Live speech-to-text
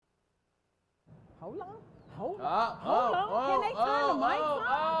Hold on. Hold on. Can they turn the mics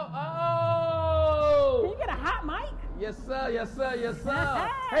on? Can you get a hot mic? Yes, sir.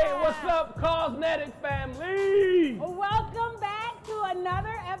 Hey, what's up, Cosmetic family? Welcome back to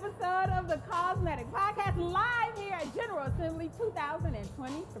another episode of the Cosmetic Podcast, live here at General Assembly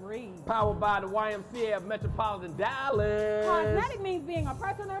 2023. Powered by the YMCA of Metropolitan Dallas. Cosmetic means being a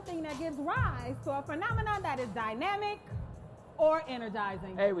person or thing that gives rise to a phenomenon that is dynamic or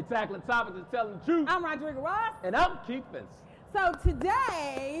energizing. Hey, we're tackling topics and telling the truth. I'm Rodrigo Ross. And I'm Keith Vince. So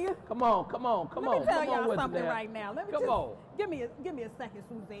today, Come on. Let me tell y'all something right now. Come on. Give me a second,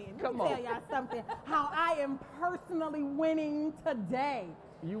 Susanne. Let Come me on. tell y'all something. How I am personally winning today.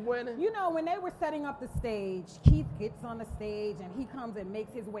 You winning? You know, when they were setting up the stage, Keith gets on the stage and he comes and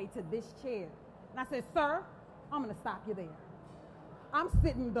makes his way to this chair. And I said, sir, I'm going to stop you there. I'm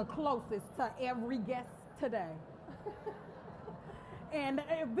sitting the closest to every guest today. And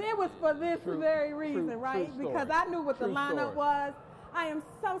it was for this very reason, right? Because I knew what the lineup was. I am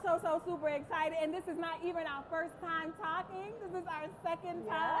so super excited. And this is not even our first time talking. This is our second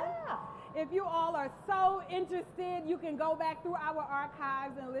time. If you all are so interested, you can go back through our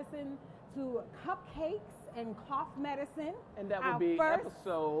archives and listen to Cupcakes and Cough Medicine. And that would be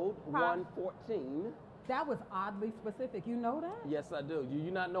episode 114. That was oddly specific. You know that? Yes, I do. Do you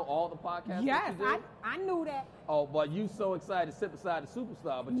not know all the podcasts? Yes, that you do? I knew that. Oh, but you so excited to sit beside the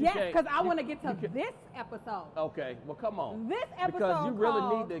superstar, but you yes, can't. because I want to get to this episode. Okay, well, come on. This episode because you really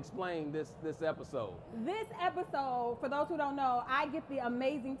need to explain this episode. This episode, for those who don't know, I get the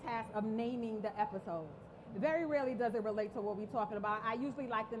amazing task of naming the episode. Very rarely does it relate to what we're talking about. I usually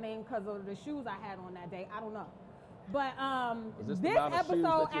like the name because of the shoes I had on that day. I don't know. But this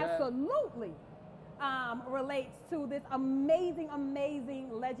episode absolutely relates to this amazing,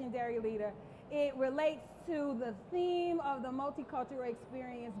 legendary leader. It relates to the theme of the multicultural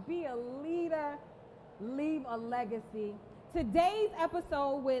experience. Be a leader, leave a legacy. Today's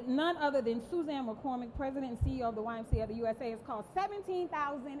episode with none other than Susanne McCormick, President and CEO of the YMCA of the USA, is called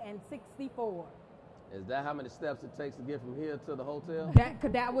 17,064. Is that how many steps it takes to get from here to the hotel?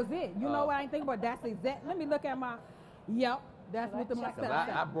 That was it. You know what I ain't thinking about? That's exact. Let me look at my, that's what the steps are.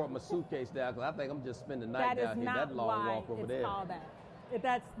 I brought my suitcase down because I think I'm just spending the night down here. That long walk over there. Called that.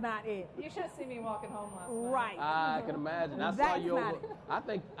 That's not it. You should have seen me walking home last night. Right. I can imagine. I saw you over. I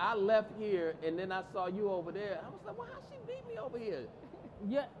think I left here and then I saw you over there. I was like, well, how'd she beat me over here?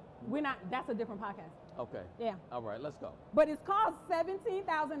 Yeah, we're not. That's a different podcast. Okay. Yeah. All right, let's go. But it's called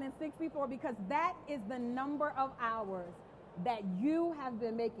 17,064 because that is the number of hours that you have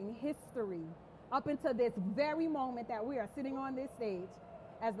been making history up until this very moment that we are sitting on this stage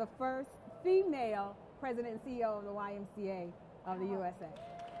as the first female president and CEO of the YMCA of the USA.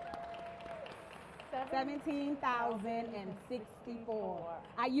 17,064.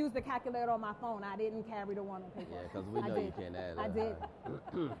 I used the calculator on my phone. I didn't carry the one on paper. Yeah, because we know you can't add that. I did.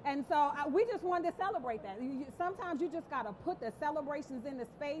 And so we just wanted to celebrate that. Sometimes you just got to put the celebrations in the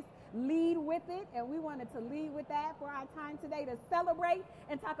space, lead with it, and we wanted to lead with that for our time today to celebrate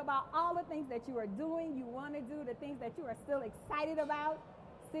and talk about all the things that you are doing, you want to do, the things that you are still excited about.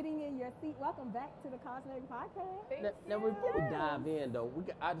 Sitting in your seat. Welcome back to the Cosmetic Podcast. Now before we dive in, though,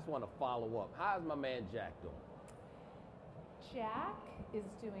 I just want to follow up. How's my man Jack doing? Jack is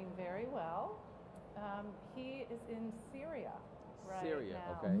doing very well. He is in Syria right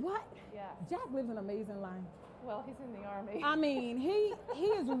now. Okay. What? Yeah. Jack lives an amazing life. Well, he's in the Army. I mean, he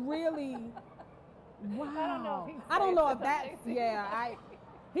is really, wow. I don't know if that's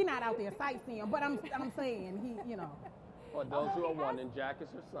he's not out there sightseeing, but I'm saying he. For those who are wondering, Jack is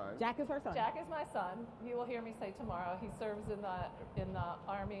her son. Jack is her son. Jack is my son. You will hear me say tomorrow. He serves in the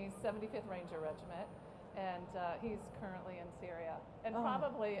Army 75th Ranger Regiment, and he's currently in Syria. And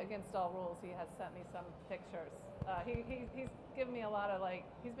probably against all rules, he has sent me some pictures. He's given me a lot of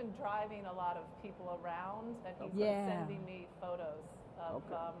he's been driving a lot of people around, and he's been sending me photos of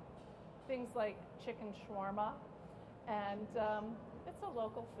things like chicken shawarma, and it's a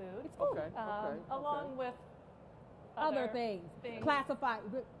local food. It's food. Along with other things classified.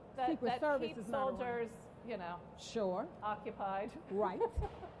 Secret Service is not soldiers, sure, occupied. Right.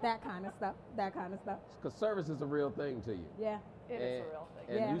 That kind of stuff. Because service is a real thing to you. Yeah. It is a real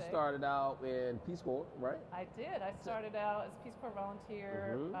thing. And you started out in Peace Corps, right? I did. I started out as a Peace Corps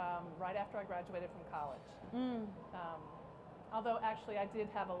volunteer right after I graduated from college. Although actually I did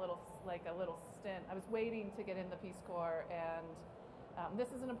have a little stint. I was waiting to get in the Peace Corps, and this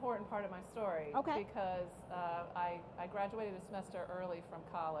is an important part of my story because I graduated a semester early from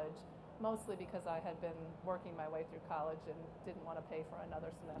college, mostly because I had been working my way through college and didn't want to pay for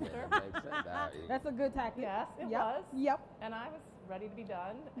another semester. Makes sense. That's a good tactic. Yes, it was. Yep. And I was ready to be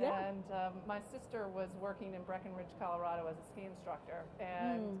done. Yeah. And my sister was working in Breckenridge, Colorado as a ski instructor.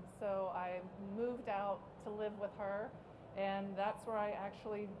 And so I moved out to live with her. And that's where I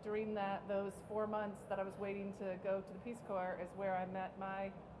actually, during those 4 months that I was waiting to go to the Peace Corps, is where I met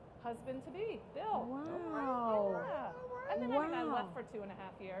my husband-to-be, Bill. Wow. Yeah. And then I left for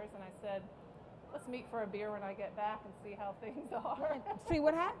 2.5 years, and I said, let's meet for a beer when I get back and see how things are. See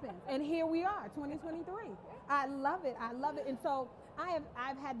what happens. And here we are, 2023. I love it. I love it. And so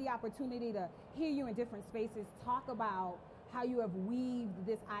I've had the opportunity to hear you in different spaces talk about how you have weaved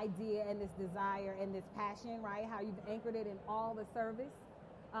this idea and this desire and this passion, right? How you've anchored it in all the service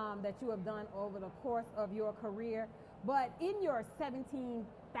that you have done over the course of your career. But in your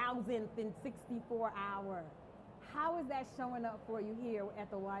 17,064 hour, how is that showing up for you here at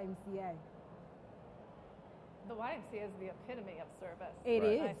the YMCA? The YMCA is the epitome of service. It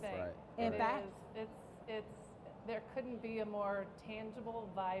is. I think. Right. In fact, It's there couldn't be a more tangible,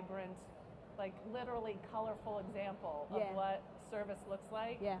 vibrant, like literally colorful example of what service looks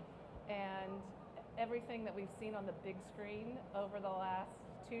like. Yeah. And everything that we've seen on the big screen over the last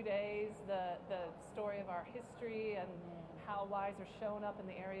 2 days, the story of our history and how Ys are showing up in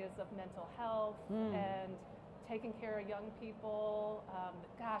the areas of mental health and taking care of young people.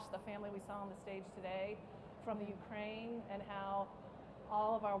 The family we saw on the stage today from the Ukraine, and how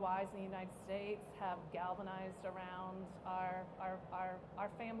all of our Ys in the United States have galvanized around our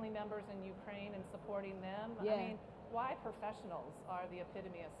family members in Ukraine and supporting them. Yeah. I mean, Y professionals are the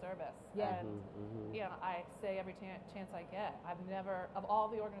epitome of service. Yeah. And I say every chance I get, of all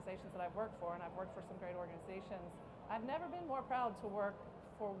the organizations that I've worked for, and I've worked for some great organizations, I've never been more proud to work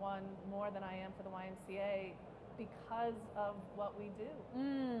for one more than I am for the YMCA, because of what we do.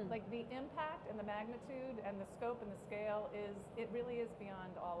 Like the impact and the magnitude and the scope and the scale it really is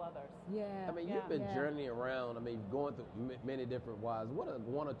beyond all others. Yeah. I mean, you've been journeying around, going through many different Ys. What are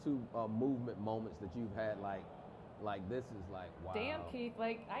one or two movement moments that you've had, like this is like, wow. Damn, Keith,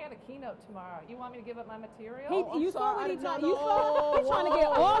 like I got a keynote tomorrow. You want me to give up my material? You saw what he taught. You saw he's trying to get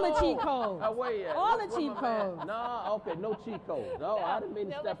all the cheat codes. All the cheat codes. No, okay, no cheat codes. No, I didn't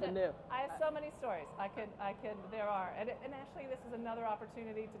mean to step in there. I have so many stories. I could. There are, and actually, this is another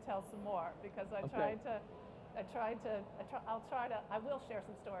opportunity to tell some more, because I will share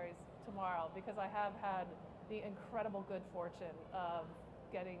some stories tomorrow, because I have had the incredible good fortune of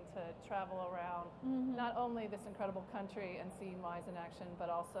getting to travel around not only this incredible country and seeing Ys in action, but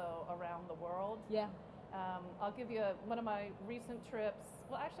also around the world. Yeah. I'll give you one of my recent trips.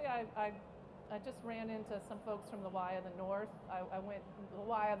 Well, actually, I just ran into some folks from the Y of the North. I went the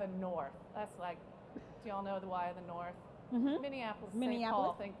Y of the North. That's like, do y'all know the Y of the North? Minneapolis, St.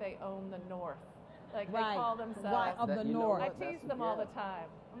 Paul think they own the North. Like they call themselves Y of the North. I tease them all the time.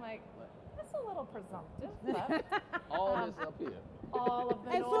 I'm like, that's a little presumptive. But, all this up here. All of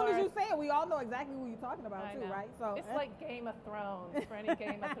the As North. soon as you say it, we all know exactly who you're talking about too, right? So it's like Game of Thrones for any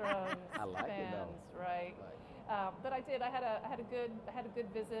Game of Thrones I like fans, it though. right? But I did. I had a good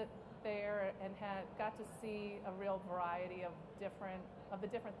visit there, and got to see a real variety of the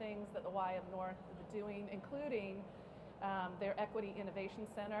different things that the Y of North is doing, including their Equity Innovation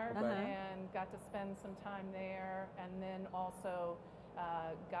Center, and got to spend some time there, and then also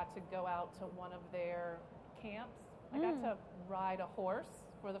got to go out to one of their camps. I got to ride a horse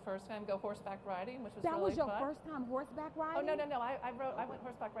for the first time, go horseback riding, which was really fun. That was your first time horseback riding? Oh, no. I went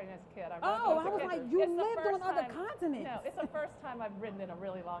horseback riding as a kid. I was like, you lived on other continents. No, it's the first time I've ridden in a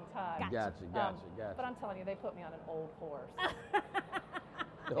really long time. Gotcha. But I'm telling you, they put me on an old horse.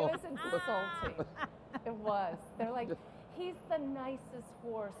 It was insulting. It was. They're like, he's the nicest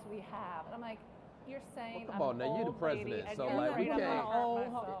horse we have. And I'm like, you're saying come on now, you're the president, so like we can't.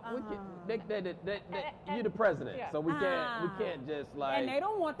 You're the president, so we can't just like. And they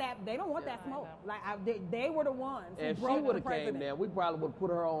don't want that. They don't want that smoke. Like they were the ones. If she would have came there, we probably would have put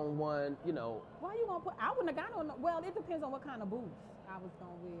her on one. Why you gonna put? I wouldn't have got on. Well, it depends on what kind of boots I was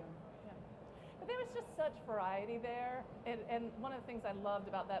gonna wear. But there was just such variety there, and one of the things I loved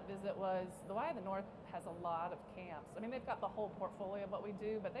about that visit was the Y of the North has a lot of camps. I mean, they've got the whole portfolio of what we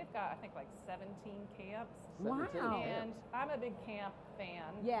do, but they've got, I think, like 17 camps. Wow. And I'm a big camp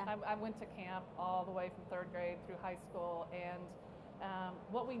fan. Yeah. I went to camp all the way from 3rd grade through high school, and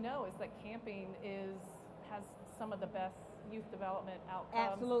what we know is that camping has some of the best youth development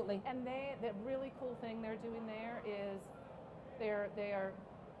outcomes. Absolutely. And the really cool thing they're doing there is they are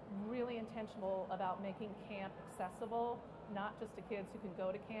really intentional about making camp accessible, not just to kids who can go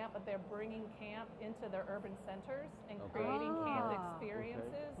to camp, but they're bringing camp into their urban centers and creating camp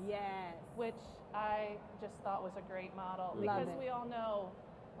experiences. Yes. Which I just thought was a great model, Love because it. we all know,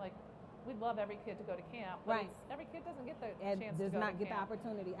 like, we'd love every kid to go to camp, but Right. every kid doesn't get the And chance does to go not to get the camp.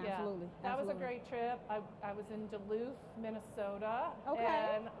 opportunity. Yeah. Absolutely. That was a Absolutely. great trip. I was in Duluth, Minnesota. Okay.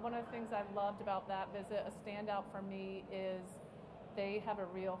 And one of the things I loved about that visit, a standout for me, is they have a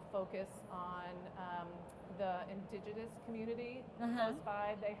real focus on the indigenous community close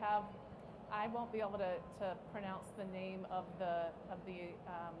by. They have, I won't be able to pronounce the name of the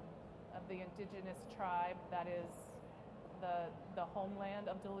indigenous tribe that is the homeland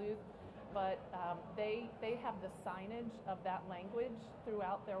of Duluth, but they have the signage of that language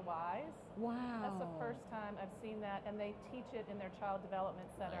throughout their Ys. Wow. That's the first time I've seen that, and they teach it in their child development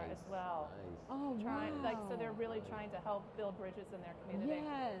center as well. Nice. Oh, wow. So they're really trying to help build bridges in their community.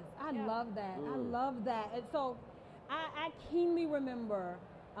 Yes, I Yeah. love that. I love that. And so I keenly remember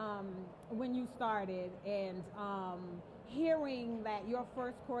when you started and hearing that your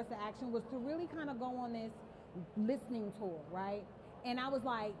first course of action was to really kind of go on this listening tour, right? And I was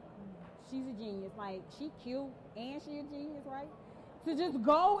like, she's a genius. Like, she cute and she a genius, right? To just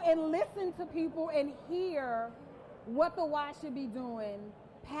go and listen to people and hear what the Y should be doing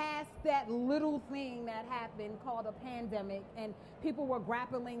past that little thing that happened called a pandemic, and people were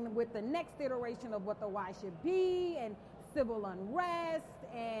grappling with the next iteration of what the Y should be, and civil unrest,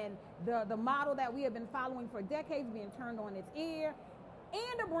 and the model that we have been following for decades being turned on its ear,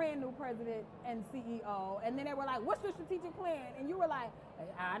 and a brand new president and CEO. And then they were like, what's your strategic plan? And you were like,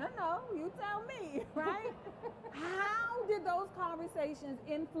 I don't know, you tell me, right? How did those conversations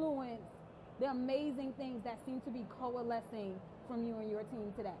influence the amazing things that seem to be coalescing from you and your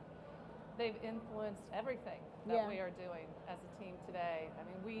team today? They've influenced everything that we are doing as a team today. I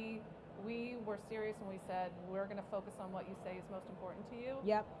mean, we were serious when we said we're going to focus on what you say is most important to you.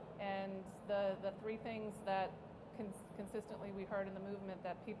 Yep. And the three things that consistently we heard in the movement,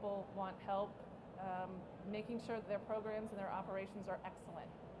 that people want help making sure that their programs and their operations are excellent,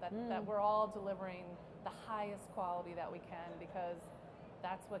 that we're all delivering the highest quality that we can, because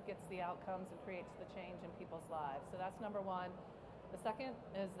that's what gets the outcomes and creates the change in people's lives. So that's number one. The second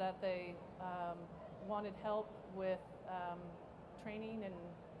is that they wanted help with training and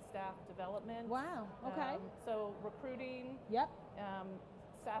staff development. Wow, okay. So recruiting, Yep.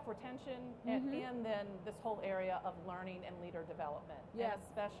 staff retention, and then this whole area of learning and leader development, Yes. and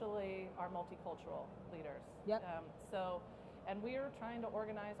especially our multicultural leaders. Yep. And we're trying to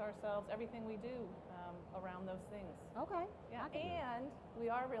organize ourselves, everything we do, around those things. Okay. Yeah, and we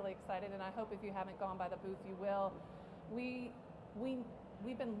are really excited, and I hope if you haven't gone by the booth, you will.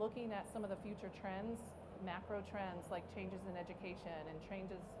 We've been looking at some of the future trends, macro trends like changes in education and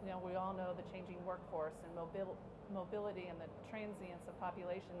changes, we all know the changing workforce and mobility and the transience of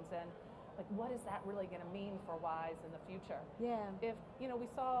populations, and like, what is that really going to mean for Ys in the future? Yeah. If we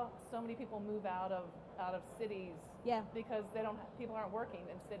saw so many people move out of cities, Yeah. because people aren't working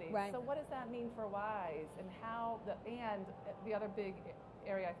in cities. Right. So what does that mean for Ys, and and the other big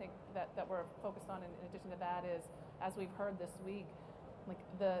area I think that we're focused on in addition to that is, as we've heard this week, like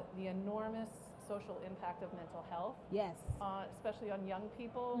the enormous social impact of mental health. Yes. Especially on young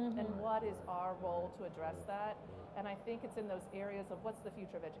people, and what is our role to address that? And I think it's in those areas of what's the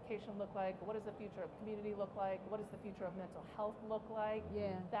future of education look like, what does the future of community look like, what does the future of mental health look like?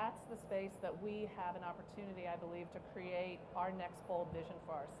 Yeah. That's the space that we have an opportunity, I believe, to create our next bold vision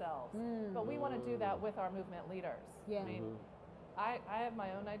for ourselves. But we want to do that with our movement leaders. Yeah. I mean, I have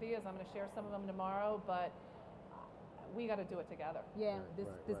my own ideas. I'm going to share some of them tomorrow, but we got to do it together. Yeah.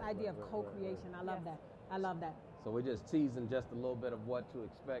 This idea of co-creation. I love that. I love that. So we're just teasing just a little bit of what to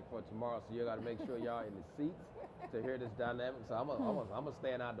expect for tomorrow. So you got to make sure y'all in the seats to hear this dynamic. So I'm gonna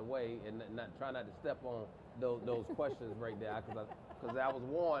stand out the way and try not to step on those questions right there, because I was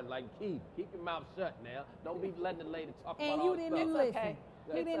warned, like, keep your mouth shut now. Don't be letting the lady talk about And all you this didn't even stuff. listen. Okay.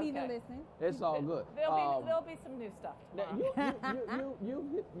 You didn't even okay. listen. It's all good. There'll be some new stuff tomorrow.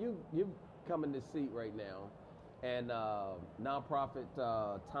 You come in this seat right now, and nonprofit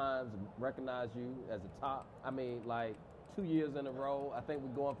Times recognize you as a top. I mean, like 2 years in a row. I think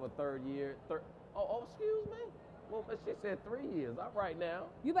we're going for a third year. Oh, excuse me. Well, she said 3 years. All right now.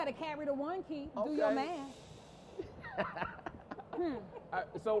 You better carry the one key. Do Okay. your math.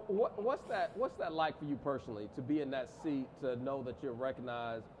 So what's that like for you personally, to be in that seat, to know that you're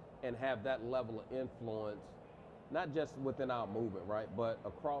recognized and have that level of influence, not just within our movement, right, but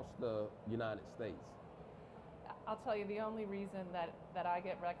across the United States? I'll tell you, the only reason that I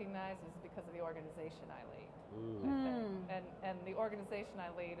get recognized is because of the organization I lead. And the organization I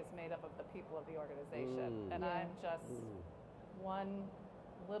lead is made up of the people of the organization, and I'm just one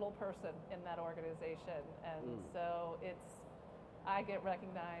little person in that organization, and so I get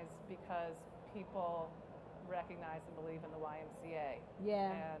recognized because people recognize and believe in the YMCA.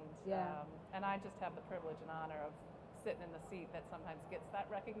 Yeah. And I just have the privilege and honor of sitting in the seat that sometimes gets that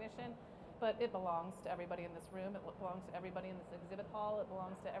recognition. But it belongs to everybody in this room. It belongs to everybody in this exhibit hall. It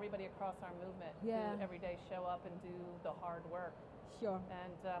belongs to everybody across our movement who every day show up and do the hard work. Sure.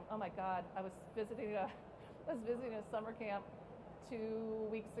 And oh my God, I was visiting a summer camp 2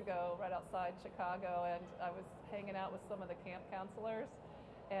 weeks ago right outside Chicago, and I was hanging out with some of the camp counselors,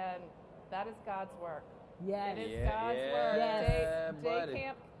 and that is God's work. Yes. It is God's work. Yes. Day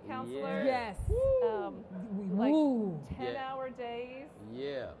camp counselors. Yes. 10-hour days.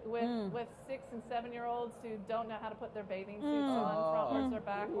 Yeah. With 6 and 7-year-olds who don't know how to put their bathing suits on frontwards or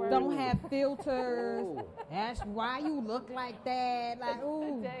backwards. Don't have filters. Ask why you look like that. Like,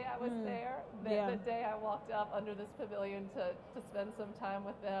 ooh. The day I was there, the day I walked up under this pavilion to spend some time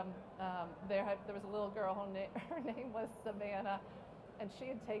with them, there was a little girl. Her name was Susanne. And she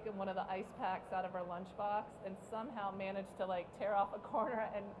had taken one of the ice packs out of her lunchbox and somehow managed to tear off a corner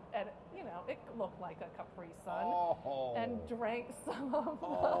and it looked like a Capri Sun and drank some of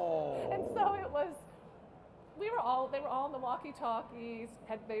them. And so they were all in the walkie-talkies.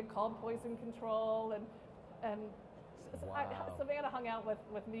 They'd called poison control and Savannah hung out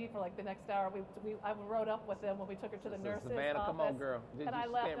with me for the next hour. I rode up with them when we took her to the nurse's Savannah, office. come on, girl. And I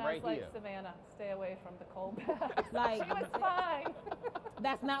left and I was like, Savannah, stay away from the cold bath. She was fine.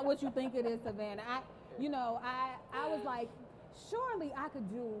 That's not what you think it is, Savannah. I was like, surely I could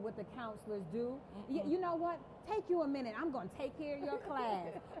do what the counselors do. You know what? Take you a minute. I'm going to take care of your class.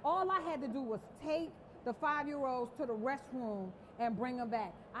 All I had to do was take the 5-year-olds to the restroom and bring them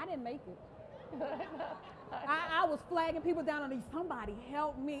back. I didn't make it. I was flagging people down on these. Somebody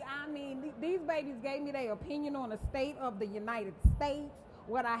help me. I mean, these babies gave me their opinion on the state of the United States,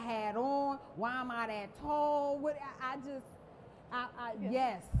 what I had on, why am I that tall?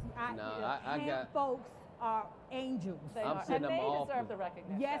 Folks are angels. And they deserve the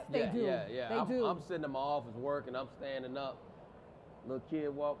recognition. Yes, they do. Yeah. They do. I'm sitting in my office working. I'm standing up. Little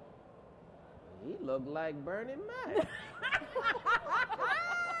kid walk. He looked like Bernie Mac.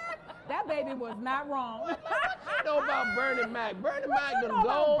 That baby was not wrong. What she know about Bernie Mac? Bernie Mac done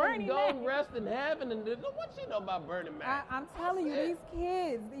go rest in heaven. And what she know about Bernie Mac? I'm telling you, these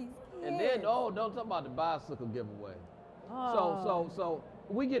kids. And then, don't talk about the bicycle giveaway. So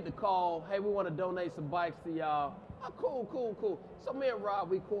we get the call, hey, we want to donate some bikes to y'all. Oh, cool. So me and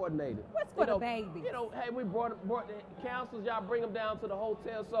Rob, we coordinated. What's for the baby? Hey, we brought the counselors, y'all bring them down to the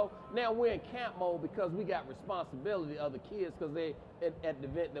hotel. So now we're in camp mode because we got responsibility of the kids because they at the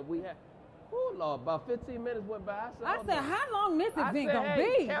event that we had. Oh, Lord, about 15 minutes went by. I said, how long this event going to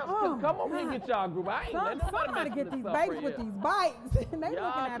be? Come over here and get y'all group. I ain't letting nobody somebody get these babies with these bikes. And they y'all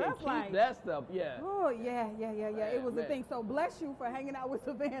looking at us like. Keep that stuff, yeah. Oh, yeah. It was a thing. So bless you for hanging out with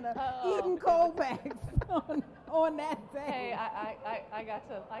Savannah, eating cold bags on that day. Hey, I got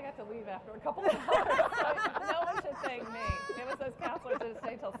to leave after a couple of hours. So no one should thank me. It was those counselors that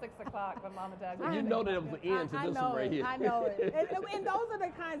stay till 6 o'clock when Mom and Dad. You know that it was the end to this one right here. I know it. And those are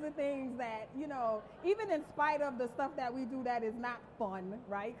the kinds of things that, even in spite of the stuff that we do that is not fun,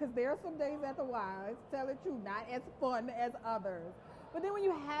 right? Because there are some days at the Wise, tell the truth, not as fun as others. But then when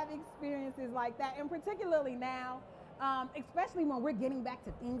you have experiences like that, and particularly now, especially when we're getting back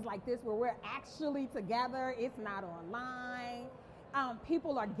to things like this where we're actually together, it's not online,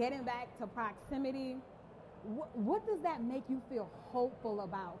 people are getting back to proximity. What does that make you feel hopeful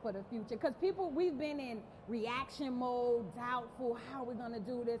about for the future? Because we've been in reaction mode, doubtful, how are we going to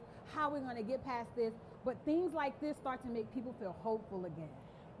do this? How are we going to get past this? But things like this start to make people feel hopeful again.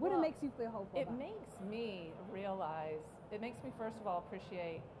 What makes you feel hopeful about? It makes me first of all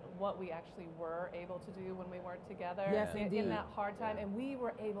appreciate what we actually were able to do when we weren't together in that hard time. And we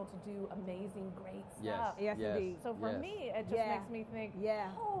were able to do amazing, great stuff. Yes, indeed. So for me, it just makes me think,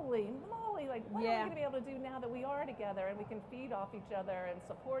 holy moly, what are we going to be able to do now that we are together and we can feed off each other and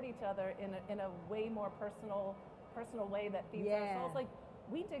support each other in a way more personal way that feeds our souls. Like,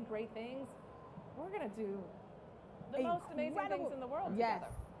 we did great things. We're going to do the most amazing things in the world together.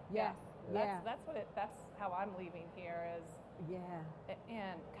 Yes. That's how I'm leaving here and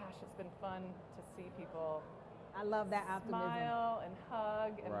gosh, it's been fun to see people. I love that optimism. Smile and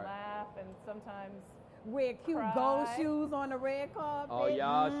hug and laugh and sometimes wear cute gold shoes on the red carpet. Oh,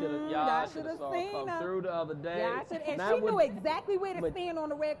 y'all should have come through the other day. And she knew exactly where to stand on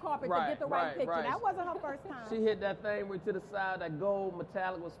the red carpet to get the right picture. Right. That wasn't her first time. She hit that thing right to the side, that gold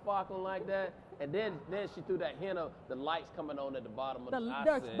metallic was sparkling like that. And then she threw that hint of the lights coming on at the bottom of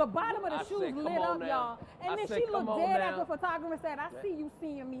the bottom of the shoes lit up, y'all. And then she looked dead at the photographer and said, I see you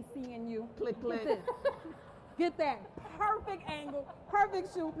seeing me seeing you. Click. Get that perfect angle,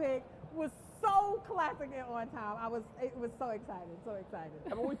 perfect shoe pick, was so classic and on time. It was so excited, so excited.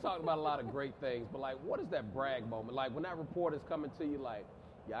 I mean, we talked about a lot of great things, but like, what is that brag moment? Like when that reporter's coming to you, like,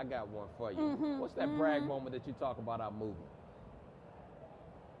 yeah, I got one for you. Mm-hmm, What's that brag moment that you talk about our movement?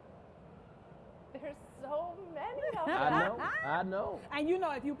 There's so many of them. I know. And you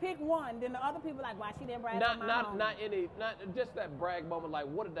know, if you pick one, then the other people like, why she didn't brag on my home? Not just that brag moment. Like,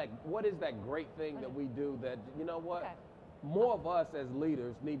 what is that great thing that we do that, you know what? Okay. More of us as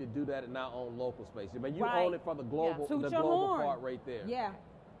leaders need to do that in our own local space. I mean, you Right. own it for the global, Toot the your global horn. part right there. Yeah.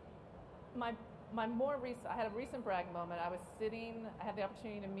 My more recent, I had a recent brag moment. I had the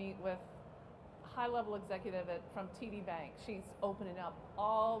opportunity to meet with a high-level executive from TD Bank. She's opening up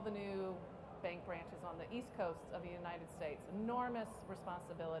all the new bank branches on the East Coast of the United States. Enormous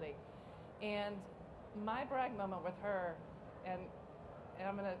responsibility. And my brag moment with her, and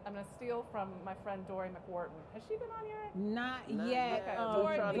I'm gonna steal from my friend Dory McWhorton. Has she been on here? Not Not yet. yet.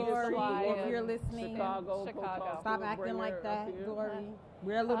 Dory, Dory, Chicago, if you're listening, Chicago. Chicago. stop acting like that, Dory.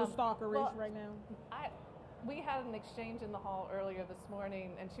 We're a little stalkerish well, right now. We had an exchange in the hall earlier this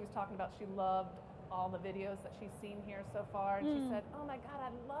morning, and she was talking about she loved all the videos that she's seen here so far, and she said, oh my God,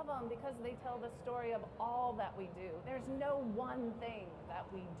 I love them because they tell the story of all that we do. There's no one thing that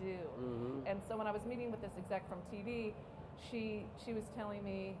we do. Mm-hmm. And so when I was meeting with this exec from TD, she was telling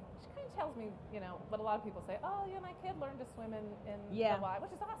me, she kind of tells me, you know, what a lot of people say, oh yeah, my kid learned to swim in the Y,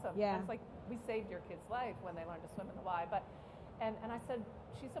 which is awesome. Yeah. And it's like, we saved your kid's life when they learned to swim in the Y. But, and I said,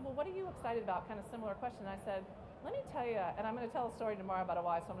 she said, well, what are you excited about? Kind of similar question. I said, let me tell you, and I'm going to tell a story tomorrow about a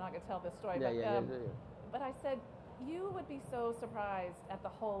Y, so I'm not going to tell this story. But I said, you would be so surprised at the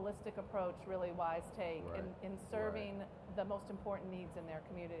holistic approach really Ys take in serving the most important needs in their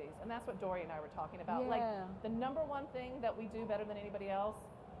communities. And that's what Dory and I were talking about. Yeah. Like, the number one thing that we do better than anybody else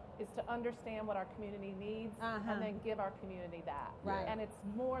is to understand what our community needs and then give our community that. Right. And it's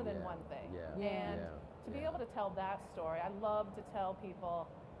more than one thing. And to be able to tell that story, I love to tell people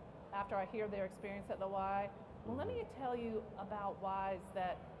after I hear their experience at the Y, well, let me tell you about Ys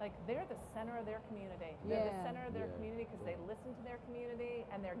that, like, they're the center of their community. They're the center of their community because they listen to their community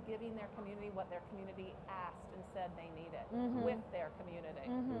and they're giving their community what their community asked and said they needed with their community.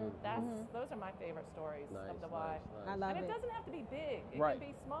 Those are my favorite stories of the Y. I love and it. it doesn't have to be big. It can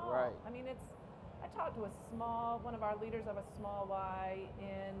be small. I mean, I talked to one of our leaders of a small Y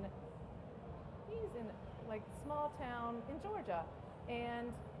he's in like small town in Georgia, and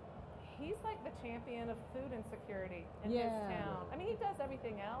he's like the champion of food insecurity in his town. I mean, he does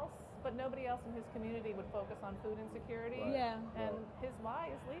everything else, but nobody else in his community would focus on food insecurity. And his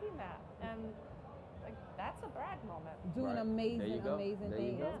Y is leading that. And like, that's a brag moment. Doing amazing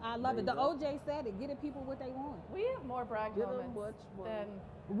things. I love it. The OJ said it, getting people what they want. We have more brag moments than...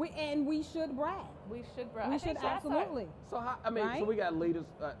 We should brag. We should brag. We should absolutely. So so we got leaders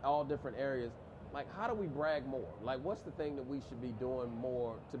all different areas. Like, how do we brag more? Like, what's the thing that we should be doing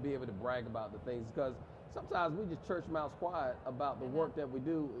more to be able to brag about the things? Because sometimes we just church mouths quiet about the work that we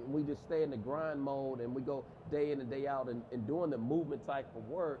do. We just stay in the grind mode and we go day in and day out and doing the movement type of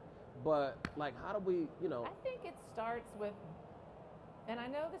work. But, like, how do we, you know? I think it starts with, and I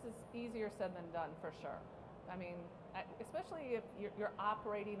know this is easier said than done for sure. I mean, especially if you're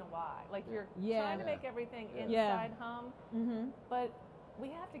operating a Y. Like, you're trying to make everything inside hum. But we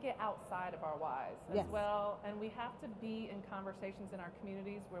have to get outside of our Ys as well, and we have to be in conversations in our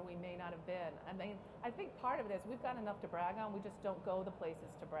communities where we may not have been. I mean, I think part of it is we've got enough to brag on, we just don't go the places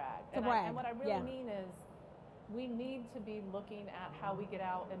to brag. And what I really mean is we need to be looking at how we get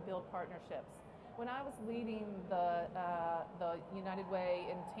out and build partnerships. When I was leading the United Way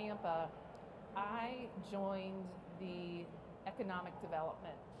in Tampa, I joined the Economic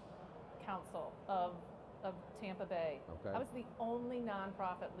Development Council of Tampa Bay. I was the only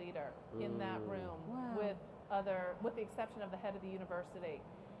nonprofit leader in that room with the exception of the head of the university.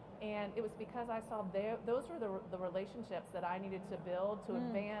 And it was because I saw those were the relationships that I needed to build to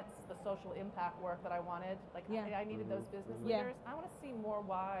advance the social impact work that I wanted. Like I needed those business leaders. I want to see more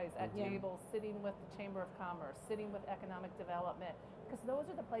Ys at tables, sitting with the Chamber of Commerce, sitting with economic development, because those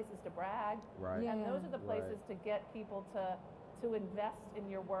are the places to brag. And those are the places to get people to invest in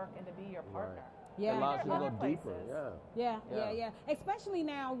your work and to be your partner. It allows you to go deeper. Especially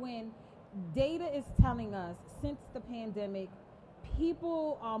now when data is telling us since the pandemic,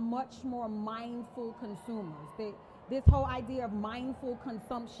 people are much more mindful consumers. This whole idea of mindful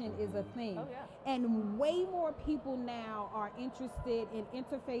consumption is a thing. And way more people now are interested in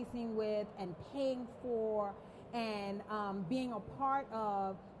interfacing with and paying for and being a part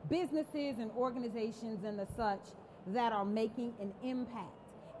of businesses and organizations and the such that are making an impact.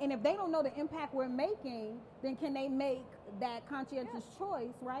 And if they don't know the impact we're making, then can they make that conscientious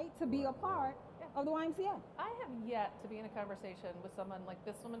choice, right, to be a part of the YMCA? I have yet to be in a conversation with someone like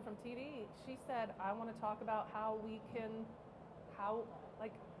this woman from TD. She said, I want to talk about how we can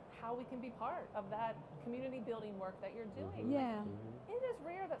be part of that community building work that you're doing. Yeah. It is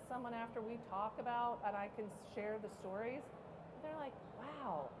rare that someone, after we talk about and I can share the stories, they're like,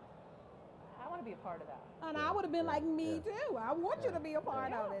 wow, I want to be a part of that. And I would have been like, me too. I want you to be a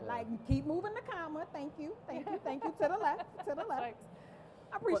part of it. Like, keep moving the comma. Thank you. To the left. Right.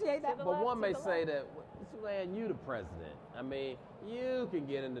 I appreciate that. But one may say that, Susanne, you the president. I mean, you can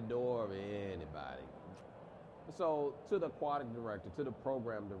get in the door of anybody. So to the aquatic director, to the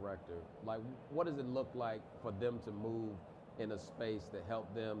program director, like, what does it look like for them to move in a space to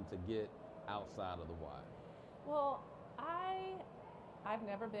help them to get outside of the Y? Well, I've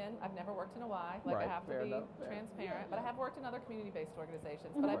never worked in a Y, like I have to be transparent, but I have worked in other community-based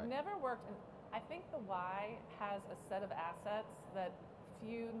organizations, but I've never worked in, I think the Y has a set of assets that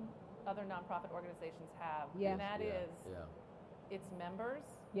few other nonprofit organizations have, and that is its members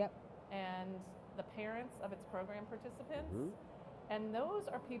and the parents of its program participants, and those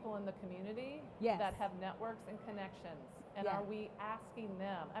are people in the community that have networks and connections, and are we asking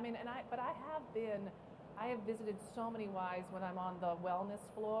them? I mean, I have visited so many Ys when I'm on the wellness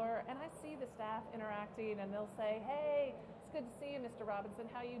floor, and I see the staff interacting, and they'll say, hey, it's good to see you, Mr. Robinson,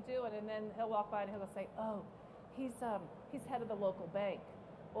 how you doing? And then he'll walk by and he'll say, oh, he's head of the local bank,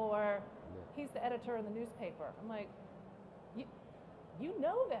 or he's the editor in the newspaper. I'm like, you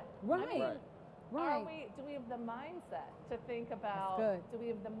know them. Right. I mean, do we have the mindset to think about, do we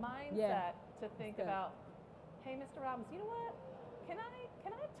have the mindset to think about, hey, Mr. Robinson, you know what? Can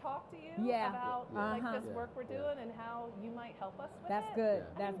I talk to you about like this work we're doing and how you might help us with That's it? good.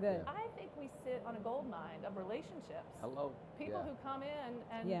 That's good. I think we sit on a gold mine of relationships. People who come in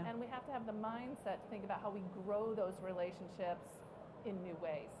and we have to have the mindset to think about how we grow those relationships in new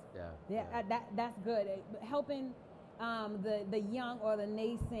ways. That's good. Helping the young or the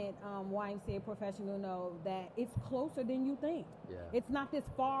nascent YMCA professional know that it's closer than you think. It's not this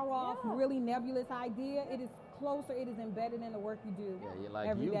far off, really nebulous idea. It is closer. It is embedded in the work you do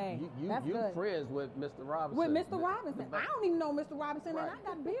every day. You friends with Mr. Robinson. With Mr. Robinson. I don't even know Mr. Robinson, and I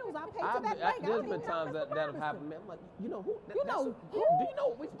got bills I pay to that bank. There's been times that have happened. Man, I'm like, you know who? Do you know?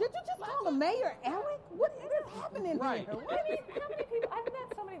 Did you just call the mayor Eric? What is happening here? I mean, how many people? I've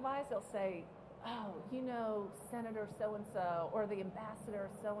met so many Ys. They'll say, oh, you know, Senator so-and-so or the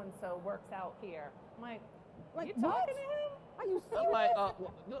ambassador so-and-so works out here. I'm like, you talking to him? Are you serious? I'm like,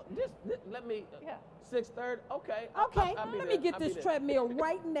 just let me, 6:30, okay. Let me get this treadmill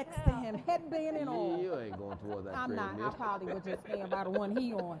right next to him, headband and all. You ain't going toward that I'm treadmill. not. I probably would just stand by the one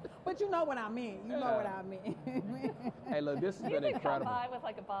he on. But you know what I mean. You know what I mean. Hey, look, this has been You can incredible. come by with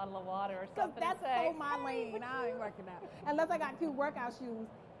like a bottle of water or something. Because that's and say, so my lane. I ain't working out. Unless I got cute workout shoes,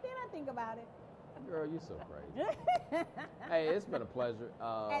 then I think about it. Girl, you're so crazy. Hey, it's been a pleasure.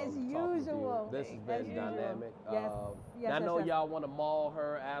 As usual. This has been dynamic. Yes, I know y'all want to maul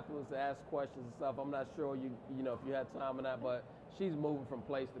her afterwards to ask questions and stuff. I'm not sure you know if you had time or not, but she's moving from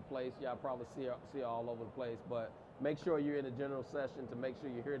place to place. Y'all probably see her all over the place. But make sure you're in the general session to make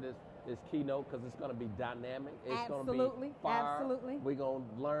sure you hear this keynote because it's going to be dynamic. It's going to be fire. Absolutely. We're going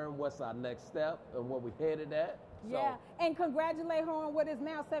to learn what's our next step and where we're headed at. Yeah, and congratulate her on what is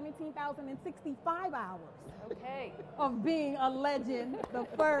now 17,065 hours. Okay. Of being a legend, the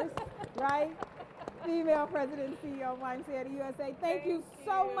first, right? Female president and CEO of YMCA of the USA. Thank you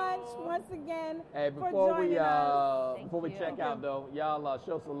so much once again for joining us. Before we check out though, y'all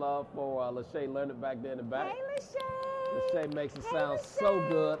show some love for Lachey Leonard back there in the back. Hey, Lachey. Lachey makes it sound so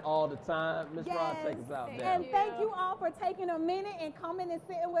good all the time. Miss Rod, take us out there. And thank you all for taking a minute and coming and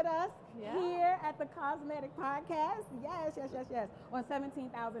sitting with us here at the Cosmetic Podcast. Yes. On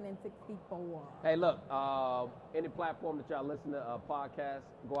 17,064. Hey, look, any platform that y'all listen to podcasts,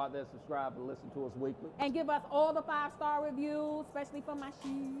 go out there, subscribe, and listen to us weekly. And give us all the 5-star reviews, especially for my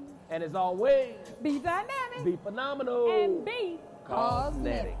shoes. And as always, be dynamic, be phenomenal, and be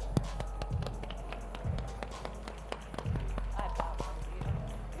cosmetic.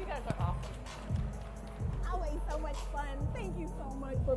 You guys are awesome. Always so much fun. Thank you so much for